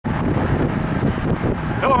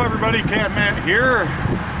everybody, Catmatt here.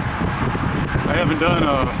 I haven't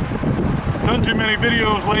done too many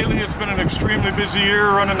videos lately. It's been an extremely busy year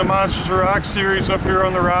running the Monsters of Rock series up here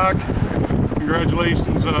on the rock.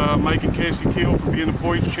 Congratulations Mike and Cassie Keel for being the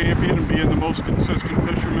points champion and being the most consistent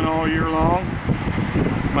fisherman all year long.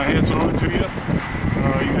 My hat's on to you.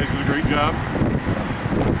 You guys did a great job.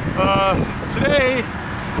 Today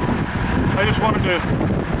I just wanted to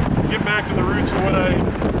get back to the roots of what I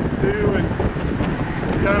do and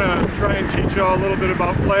kind of try and teach y'all a little bit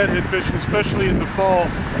about flathead fishing, especially in the fall.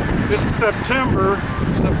 This is September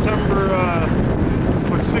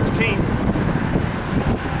 16th.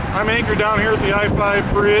 I'm anchored down here at the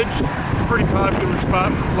I-5 bridge. Pretty popular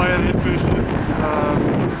spot for flathead fishing.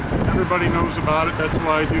 Everybody knows about it. That's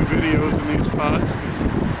why I do videos in these spots.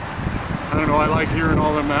 I don't know, I like hearing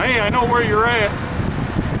all them. Hey, I know where you're at.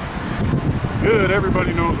 Good,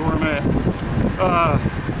 everybody knows where I'm at.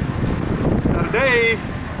 Now today,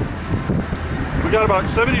 we got about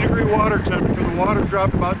 70-degree water temperature. The water's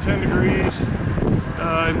dropped about 10 degrees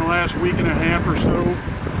in the last week and a half or so.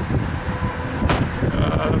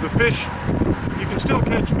 The fish, you can still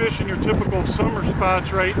catch fish in your typical summer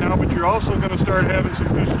spots right now, but you're also going to start having some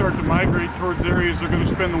fish start to migrate towards areas they're going to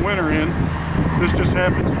spend the winter in. This just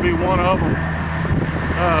happens to be one of them.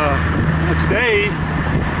 Today,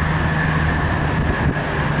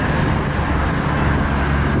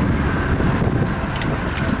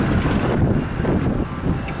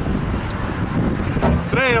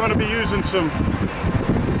 I'm going to be using some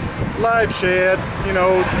live shad, you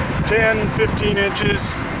know, 10, 15 inches,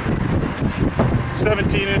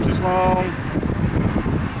 17 inches long.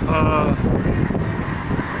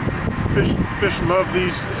 Fish love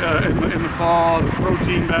these in the fall. The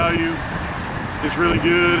protein value is really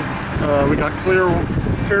good. We got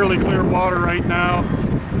fairly clear water right now,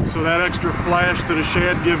 so that extra flash that a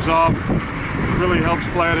shad gives off really helps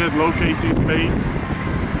flathead locate these baits.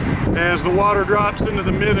 As the water drops into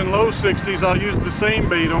the mid and low 60s, I'll use the same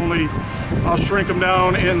bait, only I'll shrink them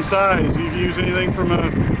down in size. You can use anything from a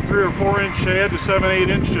 3 or 4 inch shad to 7, 8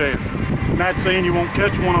 inch shad. I'm not saying you won't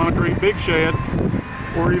catch one on a great big shad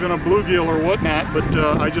or even a bluegill or whatnot, but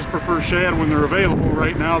I just prefer shad when they're available.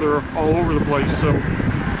 Right now they're all over the place, so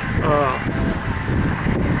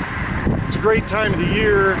it's a great time of the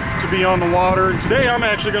year to be on the water. And today I'm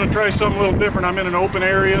actually going to try something a little different. I'm in an open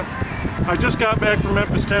area. I just got back from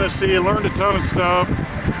Memphis, Tennessee. I learned a ton of stuff.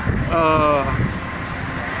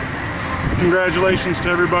 Congratulations to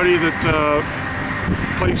everybody that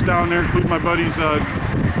placed down there, including my buddies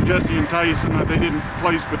Jesse and Tyson. They didn't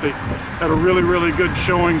place, but they had a really, really good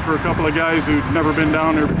showing for a couple of guys who'd never been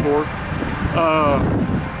down there before.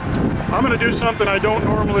 I'm going to do something I don't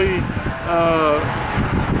normally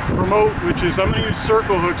promote, which is I'm going to use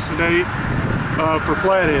circle hooks today for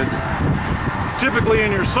flatheads. Typically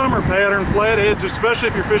in your summer pattern, flatheads, especially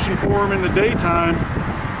if you're fishing for them in the daytime,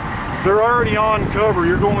 they're already on cover.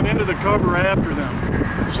 You're going into the cover after them.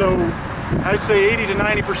 So I'd say 80 to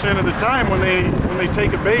 90% of the time when they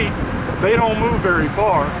take a bait, they don't move very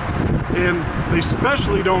far. And they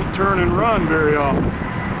especially don't turn and run very often,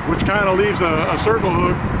 which kind of leaves a circle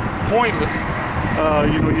hook pointless.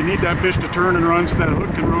 You know, you need that fish to turn and run so that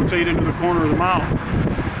hook can rotate into the corner of the mouth.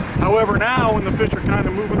 However, now when the fish are kind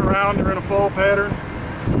of moving around, they're in a fall pattern,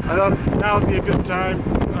 I thought now would be a good time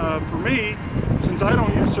for me, since I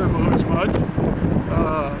don't use circle hooks much.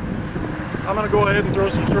 I'm going to go ahead and throw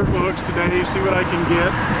some circle hooks today, see what I can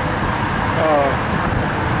get.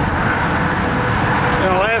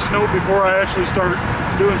 And a last note before I actually start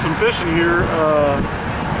doing some fishing here,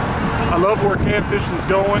 I love where catfishing's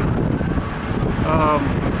going.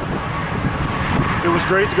 It was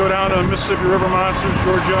great to go down to Mississippi River Monsters.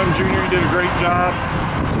 George Young Jr. did a great job.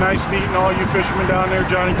 It's nice meeting all you fishermen down there.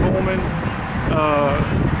 Johnny Coleman.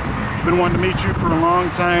 Been wanting to meet you for a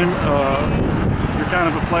long time. You're kind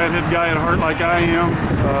of a flathead guy at heart like I am.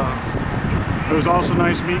 It was also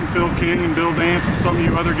nice meeting Phil King and Bill Dance and some of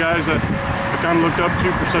you other guys that I kind of looked up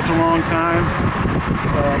to for such a long time.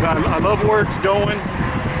 I love where it's going.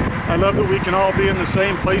 I love that we can all be in the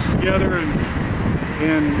same place together and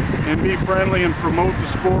be friendly and promote the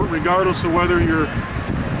sport, regardless of whether you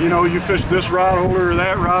fish this rod holder or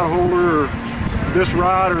that rod holder, or this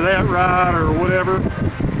rod or that rod or whatever.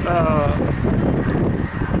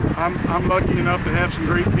 I'm lucky enough to have some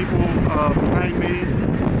great people behind me.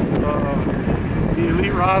 The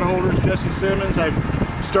elite rod holders, Jesse Simmons, I've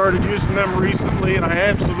started using them recently, and I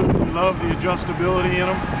absolutely love the adjustability in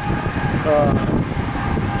them.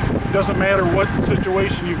 Doesn't matter what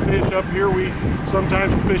situation you fish. Up here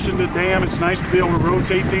sometimes we fish into dam. It's nice to be able to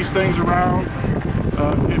rotate these things around.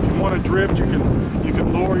 If you want to drift, you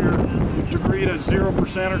can lower your degree to 0%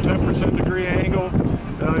 or 10% degree angle.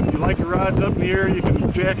 If you like your rods up in the air, you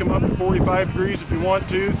can jack them up to 45 degrees if you want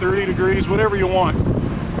to, 30 degrees, whatever you want.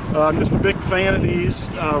 I'm just a big fan of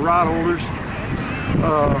these rod holders.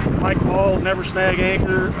 Mike Paul, Never Snag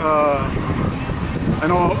Anchor. I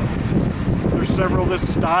know there's several of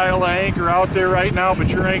this style of anchor out there right now,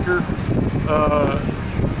 but your anchor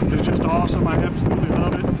is just awesome. I absolutely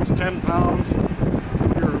love it. It's 10 pounds.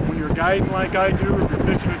 When you're guiding like I do, if you're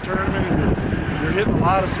fishing a tournament and you're hitting a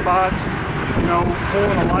lot of spots, you know,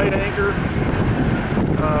 pulling a light anchor,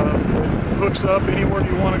 it hooks up anywhere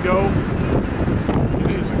you want to go.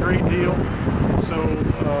 It is a great deal. So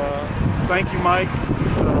thank you, Mike,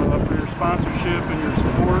 for your sponsorship and your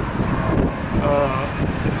support.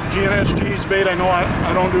 GNS cheese bait, I know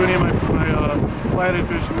I don't do any of my flathead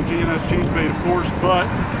fishing with GNS cheese bait, of course, but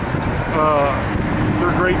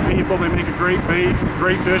they're great people. They make a great bait,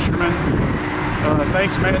 great fishermen.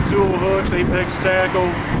 Thanks Matt Sewell Hooks, Apex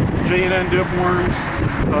Tackle, J&N Dipworms,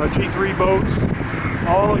 G3 Boats,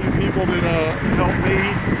 all of you people that help me.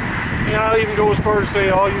 And I'll even go as far as say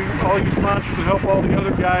all you sponsors that help all the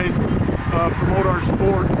other guys promote our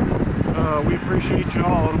sport. We appreciate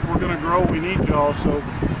y'all, and if we're going to grow, we need y'all. So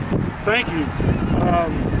thank you.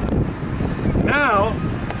 Now,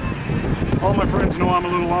 all my friends know I'm a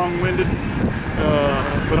little long-winded,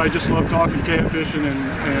 but I just love talking catfishing,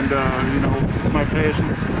 and you know, it's my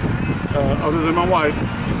passion. Other than my wife,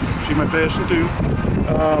 she's my passion too.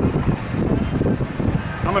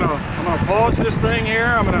 I'm gonna pause this thing here.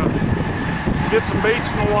 I'm gonna get some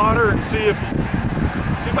baits in the water and see if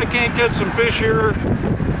I can't catch some fish here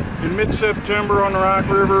in mid-September on the Rock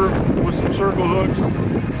River with some circle hooks.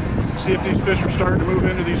 See if these fish are starting to move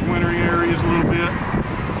into these wintering areas a little bit.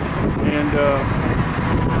 And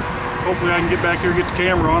hopefully I can get back here and get the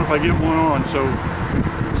camera on if I get one on. So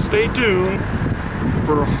stay tuned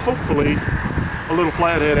for hopefully a little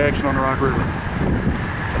flathead action on the Rock River.